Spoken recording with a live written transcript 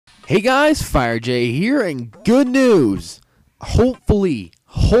Hey guys, FireJ here, and good news! Hopefully,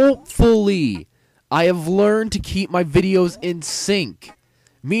 I have learned to keep my videos in sync.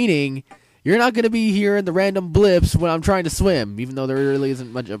 Meaning, you're not going to be hearing the random blips when I'm trying to swim, even though there really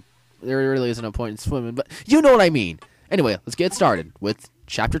isn't a point in swimming, but you know what I mean. Anyway, let's get started with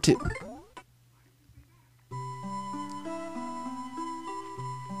Chapter 2.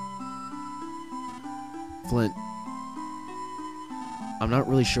 Flint, I'm not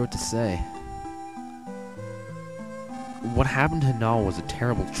really sure what to say. What happened to Nall was a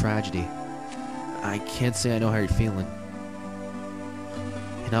terrible tragedy. I can't say I know how you're feeling.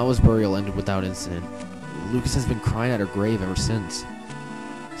 Hinawa's burial ended without incident. Lucas has been crying at her grave ever since.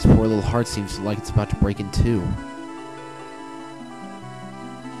 His poor little heart seems like it's about to break in two.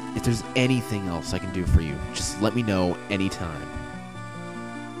 If there's anything else I can do for you, just let me know anytime.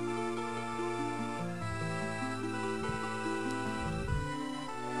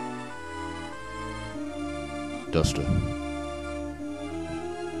 Duster.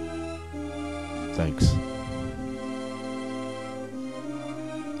 Thanks.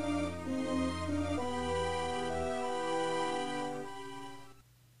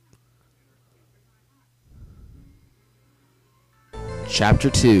 Chapter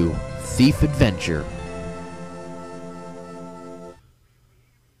 2, Thief Adventure.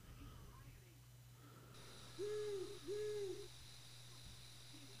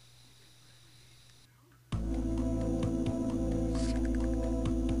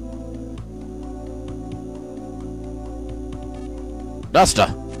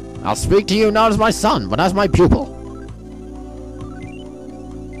 Duster, I'll speak to you not as my son, but as my pupil.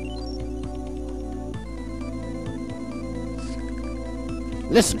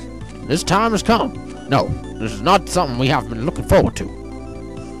 Listen, this time has come. No, this is not something we have been looking forward to.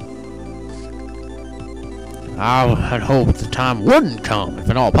 I had hoped the time wouldn't come, if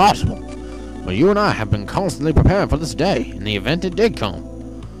at all possible. But you and I have been constantly preparing for this day, in the event it did come.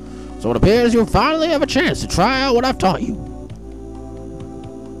 So it appears you'll finally have a chance to try out what I've taught you.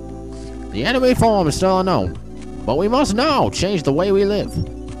 The enemy form is still unknown, but we must now change the way we live.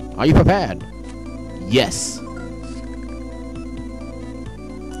 Are you prepared? Yes.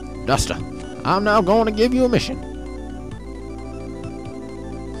 Duster, I'm now going to give you a mission.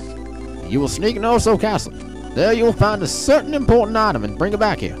 You will sneak in Oso Castle. There you will find a certain important item and bring it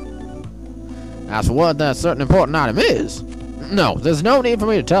back here. As for what that certain important item is, no, there's no need for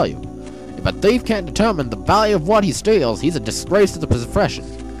me to tell you. If a thief can't determine the value of what he steals, he's a disgrace to the profession.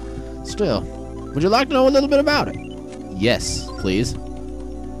 Still, would you like to know a little bit about it? Yes, please.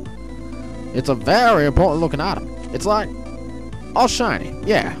 It's a very important looking item. It's like all shiny,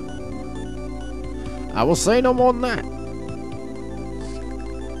 yeah. I will say no more than that.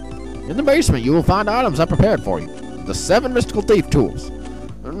 In the basement, you will find items I prepared for you. The 7 mystical thief tools.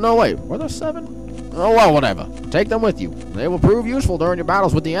 No, wait, were there 7? Oh, well, whatever. Take them with you. They will prove useful during your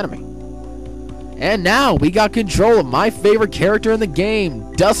battles with the enemy. And now, we got control of my favorite character in the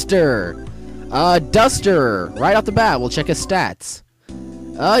game, Duster. Duster, right off the bat, we'll check his stats.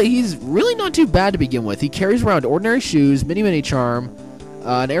 He's really not too bad to begin with. He carries around ordinary shoes, mini charm,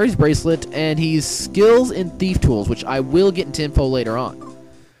 an Ares bracelet, and he's skills in thief tools, which I will get into info later on.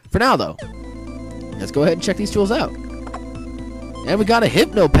 For now, though, let's go ahead and check these tools out. And we got a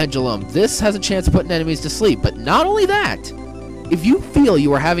hypno pendulum. This has a chance of putting enemies to sleep, but not only that. If you feel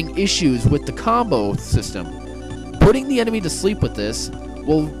you are having issues with the combo system, putting the enemy to sleep with this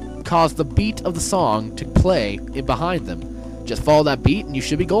will cause the beat of the song to play in behind them. Just follow that beat and you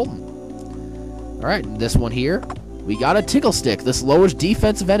should be golden. Alright, this one here, we got a tickle stick. This lowers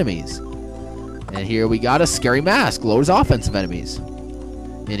defensive enemies. And here we got a scary mask, lowers offensive enemies.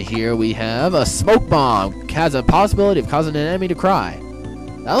 And here we have a smoke bomb, has a possibility of causing an enemy to cry.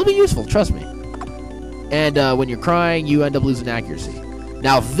 That'll be useful, trust me. And when you're crying, you end up losing accuracy.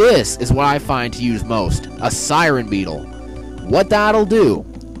 Now this is what I find to use most, a siren beetle. What that'll do,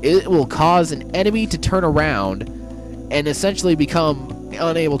 it will cause an enemy to turn around and essentially become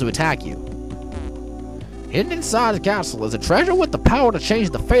unable to attack you. Hidden inside the castle is a treasure with the power to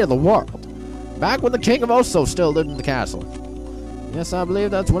change the fate of the world. Back when the King of Oso still lived in the castle. Yes, I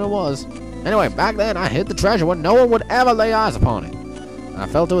believe that's when it was. Anyway, back then I hid the treasure when no one would ever lay eyes upon it. I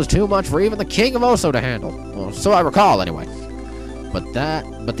felt it was too much for even the King of Oso to handle. Well, so I recall, anyway. But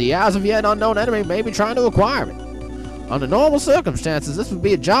the as of yet unknown enemy may be trying to acquire it. Under normal circumstances, this would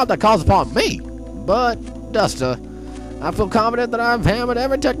be a job that calls upon me. But, Duster, I feel confident that I've hammered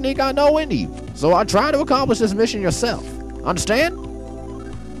every technique I know into you. So I try to accomplish this mission yourself. Understand?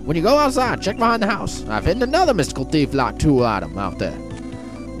 When you go outside, check behind the house. I've hidden another mystical thief-like tool item out there.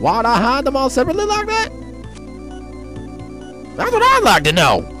 Why'd I hide them all separately like that? That's what I'd like to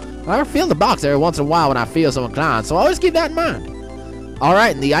know. I feel the box every once in a while when I feel so inclined, so always keep that in mind.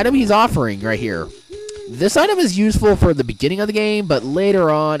 Alright, and the item he's offering right here. This item is useful for the beginning of the game, but later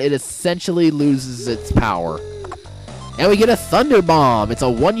on it essentially loses its power. And we get a Thunder Bomb. It's a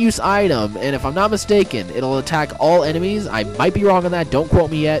one-use item, and if I'm not mistaken, it'll attack all enemies. I might be wrong on that. Don't quote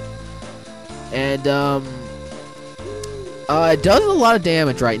me yet. And, it does a lot of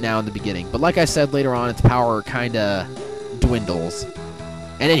damage right now in the beginning, but like I said, later on, its power kind of dwindles.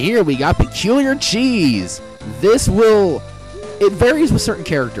 And in here, we got Peculiar Cheese. It varies with certain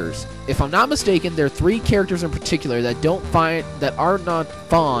characters. If I'm not mistaken, there are 3 characters in particular that are not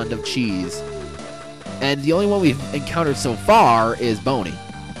fond of cheese. And the only one we've encountered so far is Boney.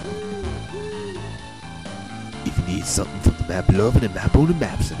 If you need something from the map loving and map owning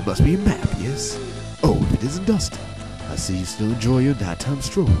maps, then it must be a map, yes? Oh, if it isn't Dustin, I see you still enjoy your nighttime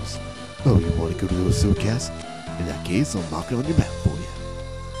strolls. Oh, you want to go to the Oso Castle? In that case, I'll mark it on your map for you.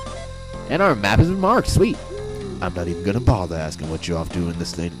 And our map has been marked. Sweet. I'm not even going to bother asking what you're off doing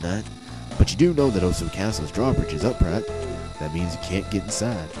this late at night. But you do know that Oso Castle's drawbridge is up, right? That means you can't get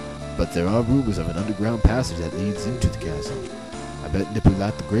inside. But there are rumors of an underground passage that leads into the castle. I bet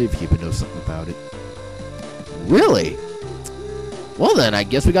Nippolat the Gravekeeper knows something about it. Really? Well then, I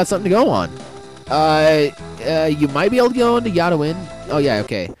guess we got something to go on. You might be able to go into Yadowin. Oh yeah,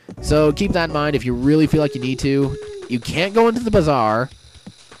 okay. So keep that in mind if you really feel like you need to. You can't go into the bazaar.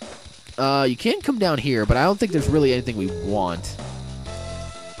 You can come down here, but I don't think there's really anything we want.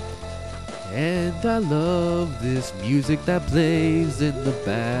 And I love this music that plays in the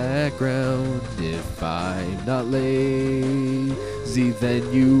background. If I'm not lazy,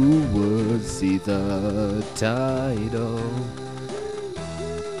 then you would see the title.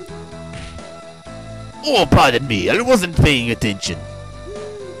 Oh, pardon me, I wasn't paying attention.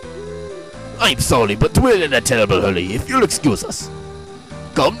 I'm sorry, but we're in a terrible hurry, if you'll excuse us.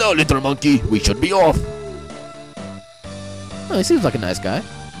 Come now, little monkey, we should be off. Oh, he seems like a nice guy.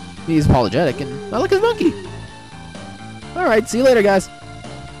 He's apologetic, and I like his monkey. Alright, see you later, guys.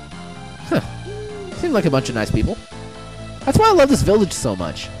 Huh. Seem like a bunch of nice people. That's why I love this village so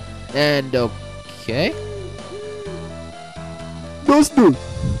much. And, okay. Buster!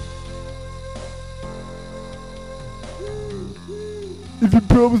 If you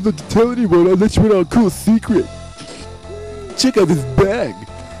promise not to tell anyone, I'll let you in on a cool secret. Check out this bag.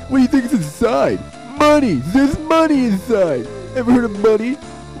 What do you think is inside? Money! There's money inside! Ever heard of money?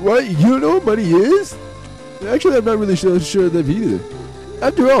 What? You don't know what money is? Actually, I'm not really sure of that either.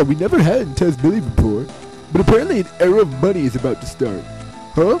 After all, we never had it in Tazmilly before. But apparently an era of money is about to start.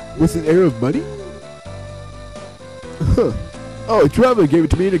 Huh? What's an era of money? Huh. Oh, a traveler gave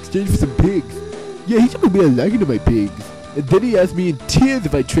it to me in exchange for some pigs. Yeah, he told me I like it to my pigs. And then he asked me in tears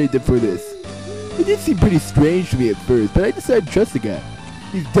if I'd trade them for this. It did seem pretty strange to me at first, but I decided to trust the guy.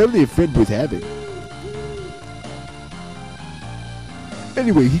 He's definitely a friend worth having.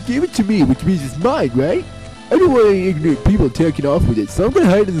 Anyway, he gave it to me, which means it's mine, right? I don't want any ignorant people taking off with it, so I'm gonna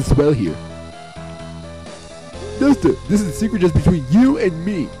hide in the swell here. Duster, this is a secret just between you and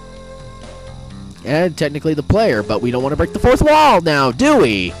me. And technically the player, but we don't want to break the fourth wall now, do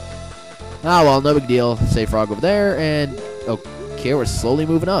we? Ah, well, no big deal. Safe frog over there, and... Okay, we're slowly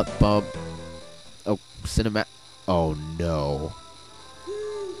moving up. Oh, cinema... Oh, no.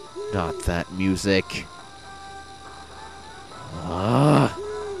 Not that music.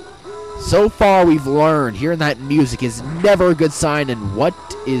 So far, we've learned hearing that music is never a good sign, and what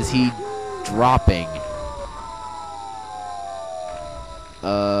is he dropping?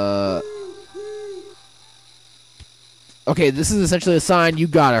 Okay, this is essentially a sign you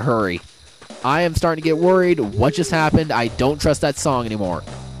gotta hurry. I am starting to get worried. What just happened? I don't trust that song anymore.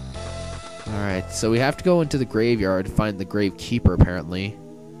 Alright, so we have to go into the graveyard to find the gravekeeper, apparently.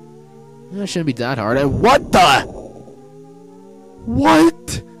 That shouldn't be that hard. And what the?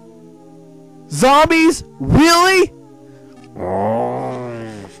 What? Zombies? Really?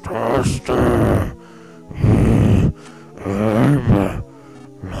 Oh, Buster. I'm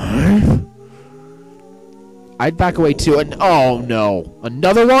alive? I'd back away too. And oh no.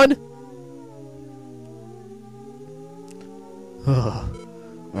 Another one?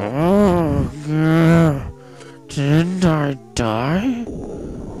 Oh, God. Didn't I die?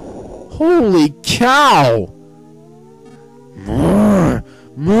 Holy cow! More!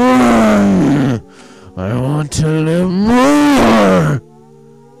 More! I want to live more!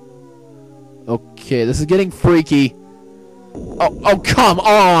 Okay, this is getting freaky. Oh, come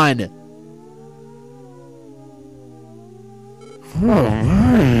on! Oh,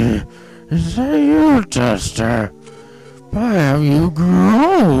 my. Is that you, Duster? Why have you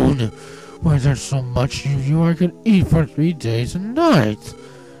grown? Why, there's so much of you I could eat for 3 days and nights.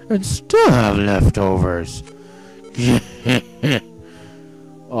 and still have leftovers.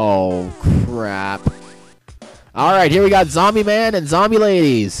 Oh, crap. Alright, here we got Zombie Man and Zombie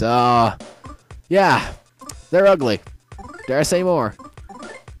Ladies. Yeah, they're ugly. Dare I say more?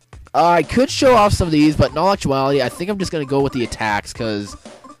 I could show off some of these, but in all actuality, I think I'm just going to go with the attacks, because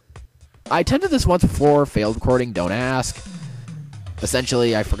I attempted this once before, failed recording, don't ask.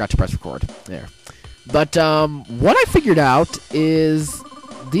 Essentially, I forgot to press record. There. But, what I figured out is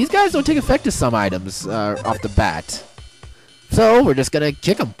these guys don't take effect to some items off the bat. So, we're just going to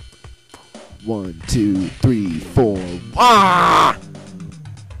kick them. 1, 2, 3, 4. Ah!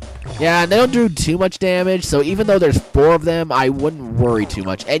 Yeah, and they don't do too much damage, so even though there's 4 of them, I wouldn't worry too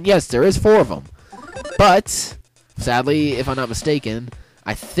much. And yes, there is 4 of them. But, sadly, if I'm not mistaken,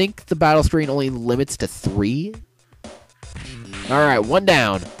 I think the battle screen only limits to 3. Alright, 1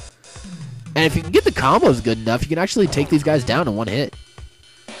 down. And if you can get the combos good enough, you can actually take these guys down in 1 hit.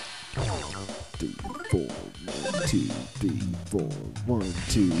 3, 4, 1, 2, 3, 4, 1,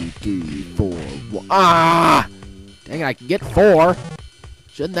 2, 3, 4, 1. Ah! Dang it, I can get 4.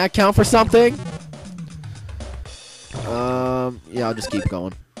 Shouldn't that count for something? Yeah, I'll just keep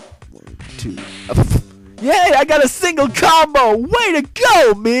going. 1, 2. Yay, I got a single combo! Way to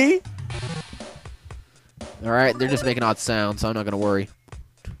go, me! Alright, they're just making odd sounds, so I'm not gonna worry.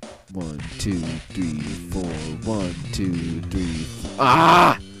 1, 2, 3, 4. 1, 2, 3, 4.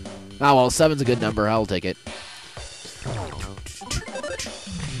 Ah! Ah, well, 7's a good number. I'll take it.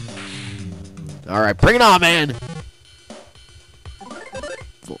 Alright, bring it on, man! 4,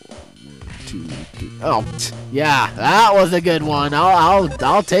 1, 2, 3. Oh, yeah, that was a good one.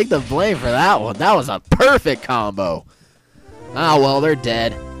 I'll take the blame for that one. That was a perfect combo. Ah, well, they're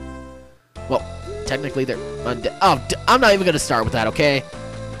dead. Well, technically they're undead. Oh, I'm not even gonna start with that, okay?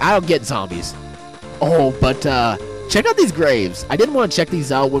 I don't get zombies. Oh, but check out these graves. I didn't want to check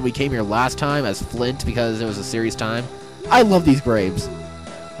these out when we came here last time as Flint because it was a serious time. I love these graves.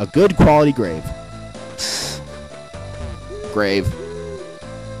 A good quality grave. Grave.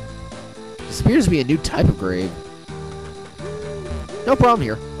 This appears to be a new type of grave. No problem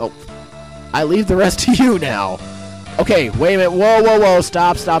here. Oh. I leave the rest to you now. Okay, wait a minute. Whoa, whoa, whoa.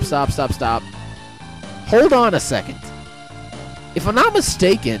 Stop, stop, stop, stop, stop. Hold on a second. If I'm not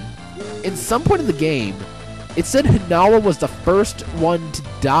mistaken, in some point in the game, it said Hinawa was the first one to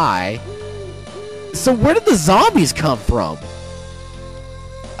die. So where did the zombies come from?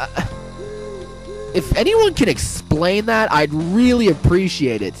 If anyone can explain that, I'd really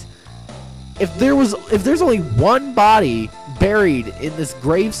appreciate it. If there's only one body buried in this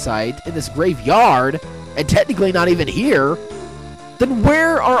gravesite, in this graveyard, and technically not even here, then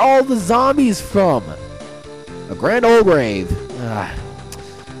where are all the zombies from? A grand old grave.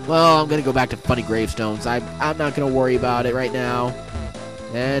 Well, I'm gonna go back to funny gravestones. I'm not gonna worry about it right now.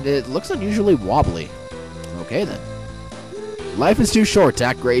 And it looks unusually wobbly. Okay then. Life is too short to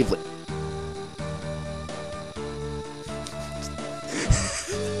act gravely.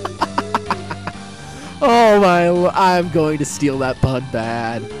 Oh my, I'm going to steal that pun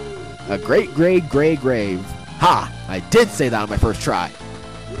bad. A great grave. Ha! I did say that on my first try.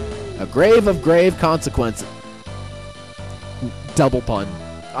 A grave of grave consequences. Double pun.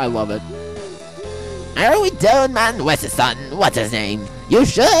 I love it. Are we done, man? What's his son? What's his name? You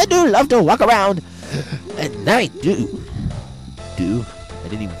sure do love to walk around. And I do. Do? I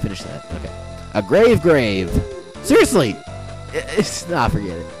didn't even finish that. Okay. A grave. Seriously! Nah,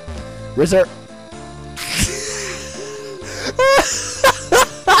 forget it. Reserve.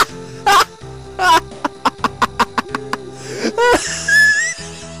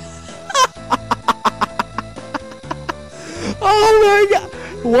 Oh my god!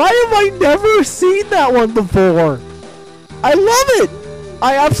 Why have I never seen that one before? I love it!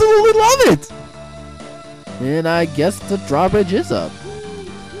 I absolutely love it! And I guess the drawbridge is up.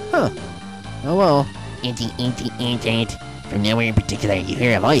 Huh. Oh well. Auntie. From nowhere in particular, you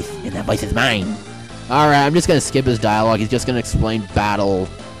hear a voice, and that voice is mine. Alright, I'm just gonna skip his dialogue. He's just gonna explain battle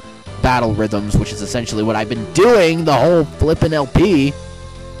rhythms, which is essentially what I've been doing the whole flippin' LP.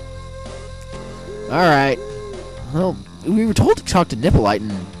 Alright. Well, we were told to talk to Nippolite,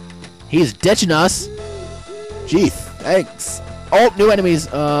 and he's ditching us. Gee, thanks. Oh, new enemies.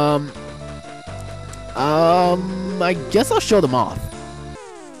 I guess I'll show them off.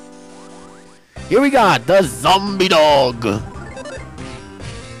 Here we got the zombie dog.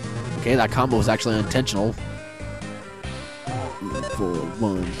 Okay, that combo was actually unintentional. 4,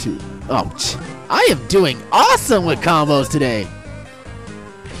 1, 2. Oh, I am doing awesome with combos today.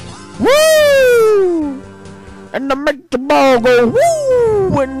 Woo! And to make the ball go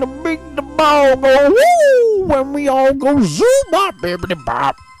woo! And to make the ball go woo! When we all go zoom up, bibbidi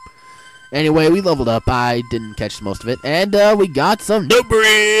bop. Anyway, we leveled up. I didn't catch most of it. And we got some nut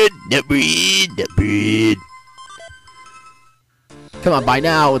bread. Nut bread. Nut bread. Come on, by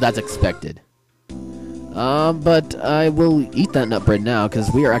now, that's expected. But I will eat that nut bread now,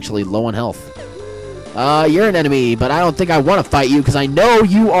 because we are actually low on health. You're an enemy, but I don't think I want to fight you, because I know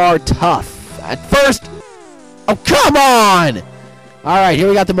you are tough. At first... Oh, come on! Alright, here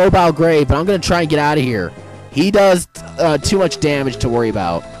we got the mobile grave, but I'm going to try and get out of here. He does too much damage to worry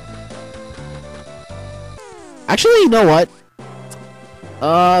about. Actually, you know what?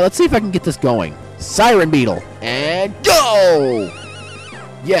 Let's see if I can get this going. Siren Beetle. And go!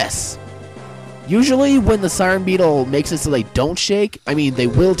 Yes. Usually when the Siren Beetle makes it so they don't shake, I mean, they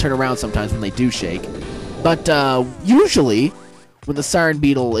will turn around sometimes when they do shake. But usually, when the Siren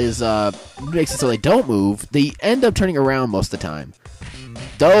Beetle is makes it so they don't move, they end up turning around most of the time.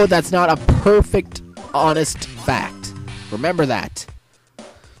 Though that's not a perfect, honest fact. Remember that.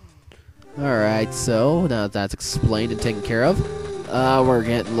 Alright, so now that that's explained and taken care of, we're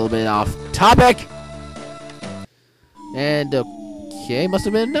getting a little bit off topic. And, okay, must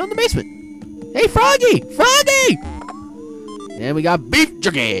have been down in the basement. Hey, Froggy! Froggy! And we got beef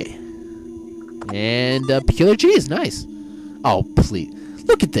jerky. And peculiar cheese, nice. Oh, please.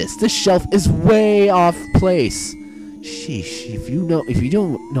 Look at this. This shelf is way off place. Sheesh, if you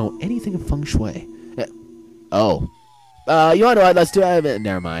don't know anything of feng shui. Oh. You want to know what? Let's do it.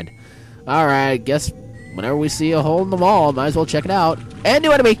 Never mind. Alright, guess whenever we see a hole in the wall, might as well check it out. And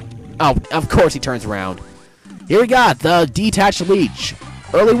new enemy! Oh, of course he turns around. Here we got the detached leech.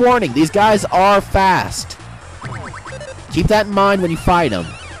 Early warning, these guys are fast. Keep that in mind when you fight them.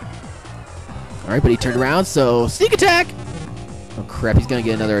 Alright, but he turned around, so sneak attack! Oh crap, he's gonna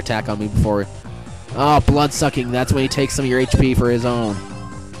get another attack on me before... Oh, blood sucking, that's when he takes some of your HP for his own.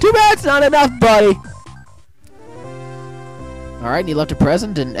 Too bad it's not enough, buddy! Alright, and he left a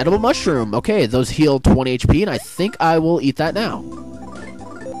present, an edible mushroom. Okay, those heal 20 HP, and I think I will eat that now.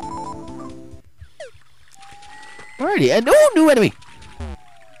 Alrighty, and oh, new enemy!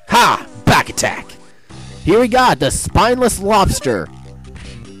 Ha! Back attack! Here we got the spineless lobster.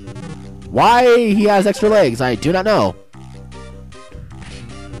 Why he has extra legs, I do not know.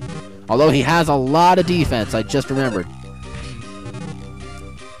 Although he has a lot of defense, I just remembered.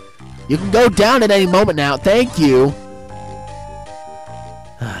 You can go down at any moment now, thank you!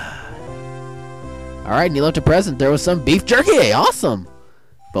 Alright, and he left a present. There was some beef jerky. Awesome.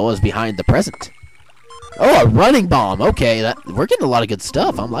 But what was behind the present? Oh, a running bomb. Okay, we're getting a lot of good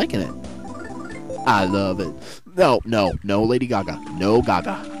stuff. I'm liking it. I love it. No, Lady Gaga. No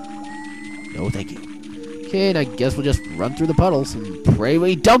Gaga. No, thank you. Okay, and I guess we'll just run through the puddles and pray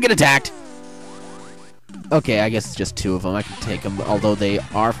we don't get attacked. Okay, I guess it's just two of them. I can take them, although they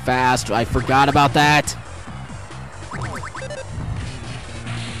are fast. I forgot about that.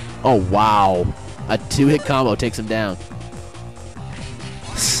 Oh, wow. A two-hit combo takes him down.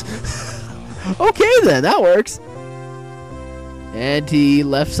 Okay, then. That works. And he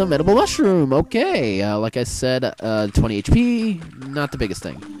left some edible mushroom. Okay. Like I said, 20 HP. Not the biggest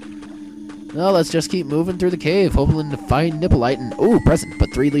thing. Well, let's just keep moving through the cave, hoping to find Nippolite and... Ooh, present,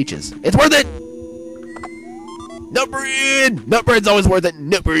 but 3 leeches. It's worth it! Nutbread! Nutbread's always worth it.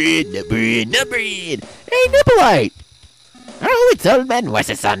 Nutbread, Nutbread, Nutbread! Hey, Nippolite! Oh, it's old man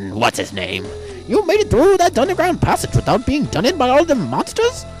Wesson. What's his name? You made it through that underground passage without being done in by all the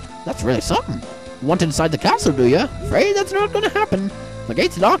monsters? That's really something. Want inside the castle, do you? Afraid that's not gonna happen. The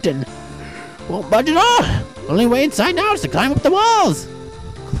gate's locked and won't budge at all. Only way inside now is to climb up the walls.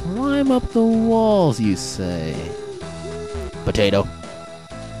 Climb up the walls, you say? Potato.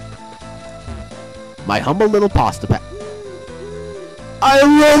 My humble little pasta pack. I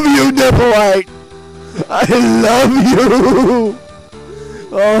love you, Nippolite! I love you!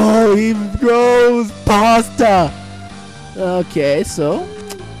 Oh, he grows pasta! Okay, so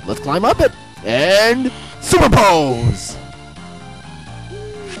let's climb up it. And superpose!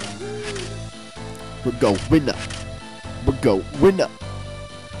 We're going up. We're going up.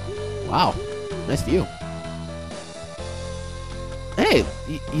 Wow, nice view. Hey,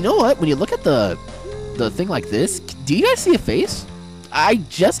 you know what? When you look at the thing like this, do you guys see a face? I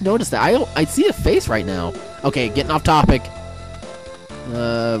just noticed that. I see a face right now. Okay, getting off topic.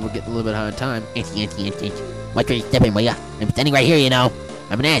 We're getting a little bit high on time. Watch where you're stepping, will ya? I'm standing right here, you know.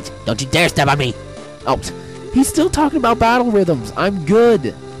 I'm an ant. Don't you dare step on me. Oh, he's still talking about battle rhythms. I'm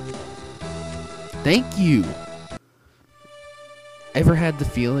good. Thank you. Ever had the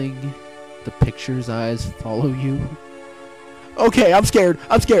feeling the picture's eyes follow you? Okay, I'm scared.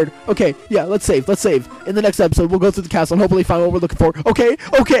 Okay, yeah, let's save. In the next episode, we'll go through the castle and hopefully find what we're looking for. Okay,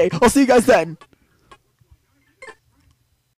 I'll see you guys then.